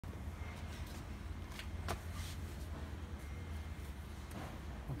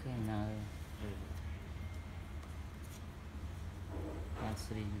Now that's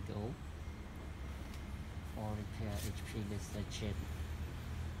ready to go or repair HP LaserJet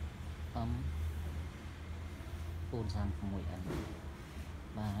M436n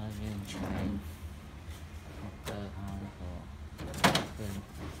បាទហើយយើងឆែក motor ហើយក៏ពេល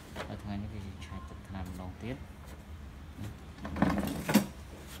ថ្ងៃនេះវាឆែកទឹកថ្នាំម្ដងទៀត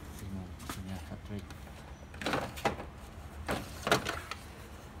ពីមកសញ្ញា cartridge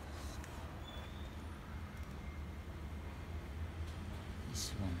this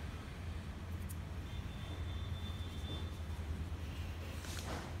one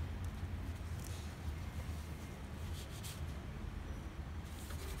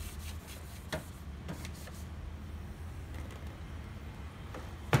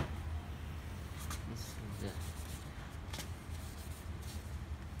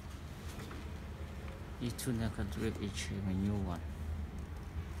These two cartridge each a new one.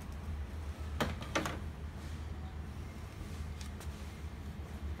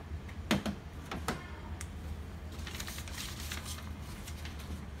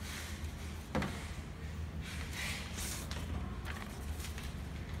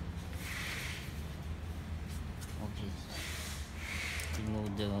 Okay. Remove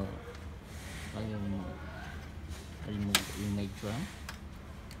the remove the image drum.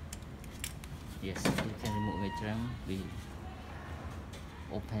 Yes, you can remove the drum. We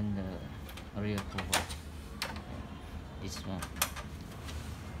open the rear cover. This one.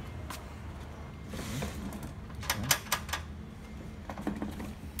 Okay. This one.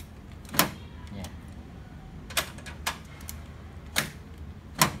 Yeah.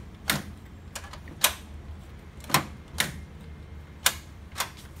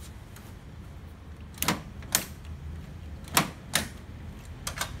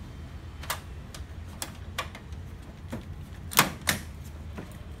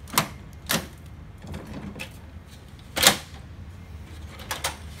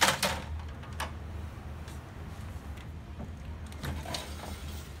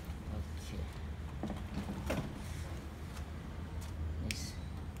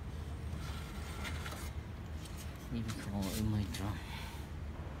 Maybe call image drum.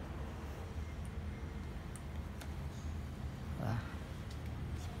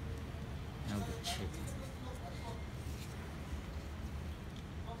 Now we check.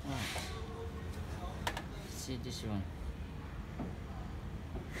 See this one.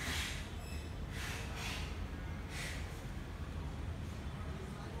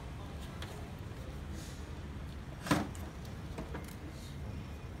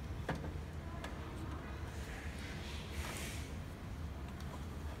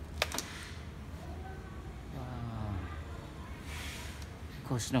 Of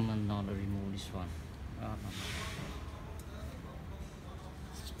course, no man not remove this one. No.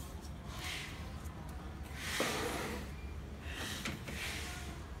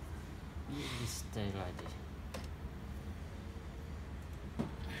 It stay like this.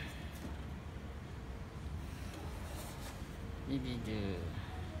 Maybe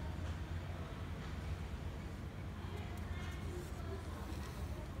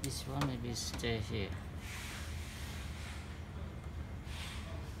this one maybe stay here.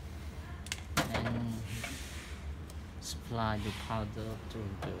 Supply the powder to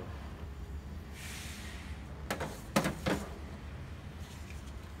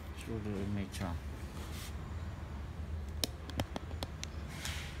the image drum.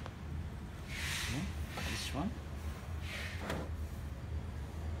 Okay.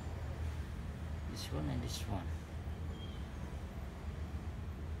 This one and this one.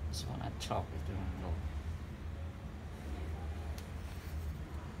 This one I chop it low.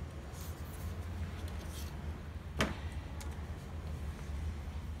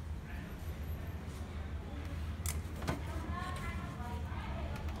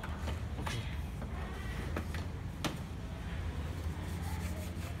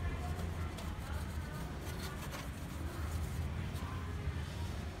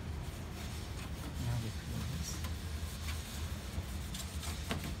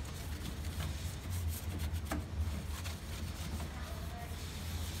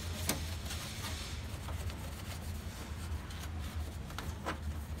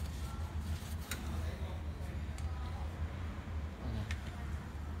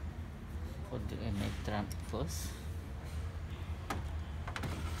 Put the image drum first.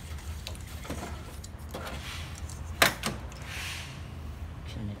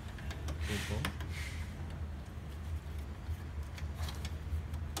 Connect cable.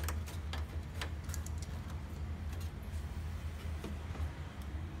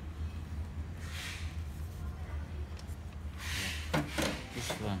 Yeah. This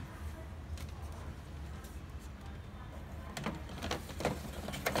one.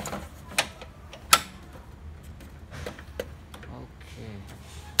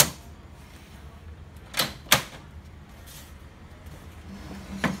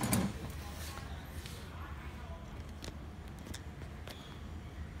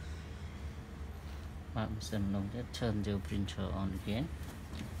 Turn the printer on again.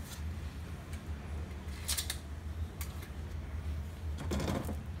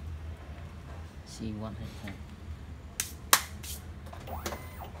 See what happens.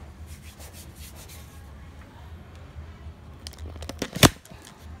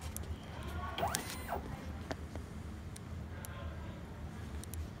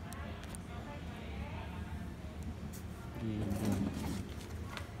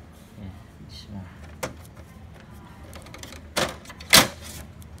 Yeah, this one.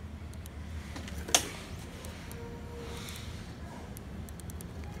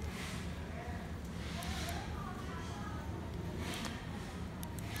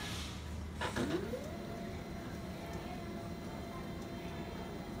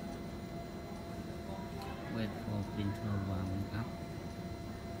 Wait for printer warming up.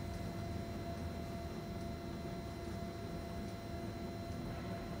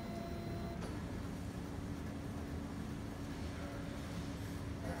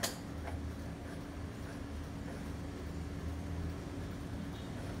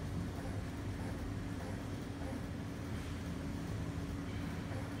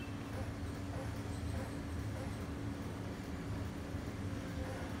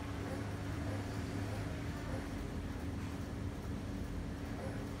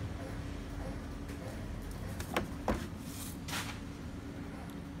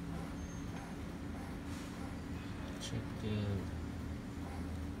 Check the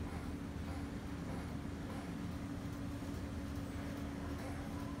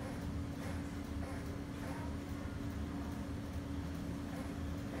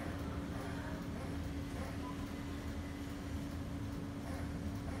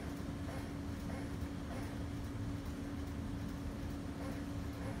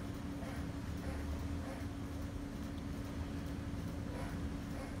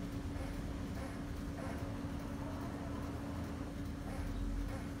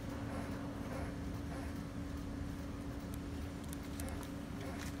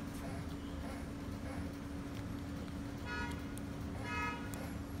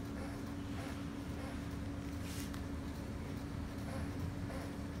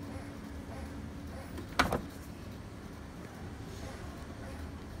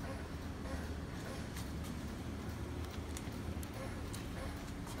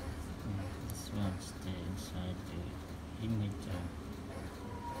stay inside the image.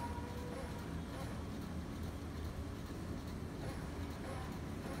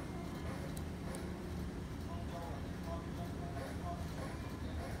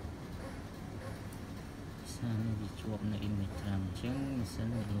 The image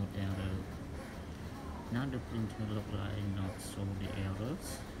load error. Now the printer look like not show the errors.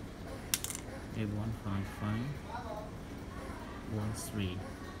 A1-5513.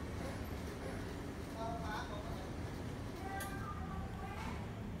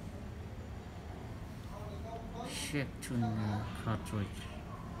 Check to the cartridge.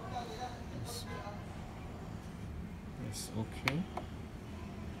 It's okay.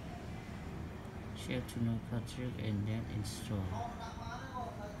 Check to no cartridge and then install.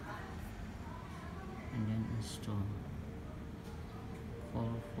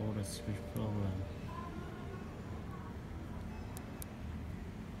 Call for the switch problem.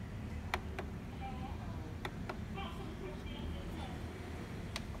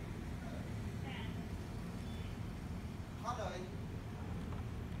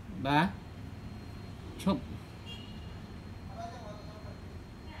 Ba chụp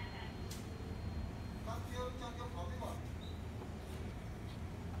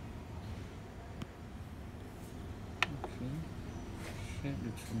okay, share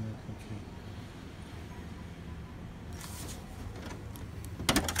the channel.